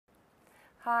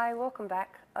Hi, welcome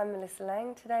back. I'm Melissa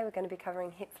Laing. Today we're going to be covering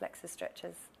hip flexor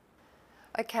stretches.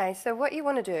 Okay, so what you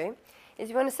want to do is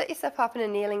you want to set yourself up in a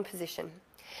kneeling position.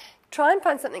 Try and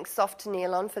find something soft to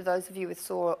kneel on for those of you with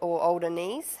sore or older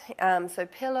knees. So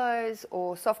pillows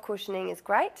or soft cushioning is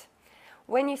great.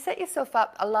 When you set yourself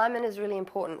up, alignment is really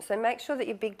important. So make sure that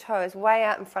your big toe is way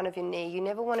out in front of your knee. You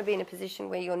never want to be in a position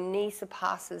where your knee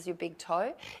surpasses your big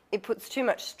toe. It puts too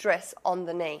much stress on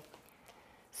the knee.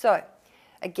 So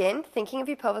again, thinking of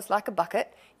your pelvis like a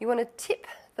bucket, you want to tip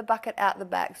the bucket out the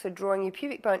back, so drawing your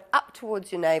pubic bone up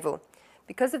towards your navel.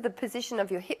 Because of the position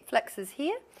of your hip flexors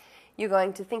here, you're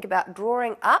going to think about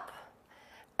drawing up,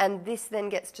 and this then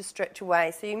gets to stretch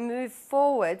away. So you move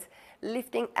forwards,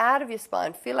 lifting out of your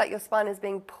spine. Feel like your spine is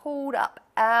being pulled up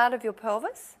out of your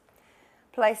pelvis.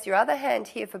 Place your other hand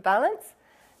here for balance.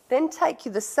 Then take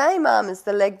the same arm as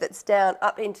the leg that's down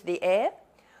up into the air.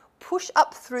 Push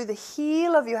up through the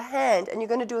heel of your hand, and you're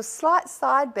going to do a slight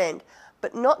side bend,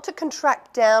 but not to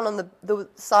contract down on the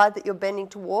side that you're bending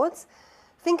towards.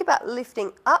 Think about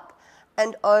lifting up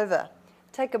and over.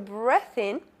 Take a breath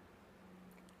in.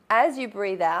 As you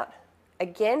breathe out,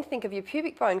 again, think of your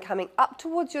pubic bone coming up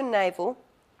towards your navel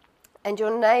and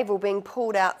your navel being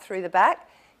pulled out through the back.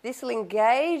 This will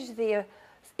engage the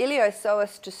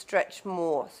iliopsoas to stretch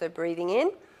more. So breathing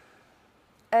in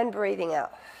and breathing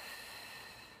out.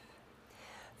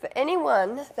 For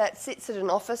anyone that sits at an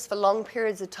office for long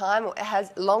periods of time or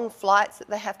has long flights that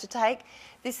they have to take,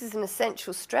 this is an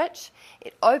essential stretch.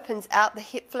 It opens out the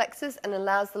hip flexors and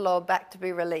allows the lower back to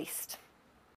be released.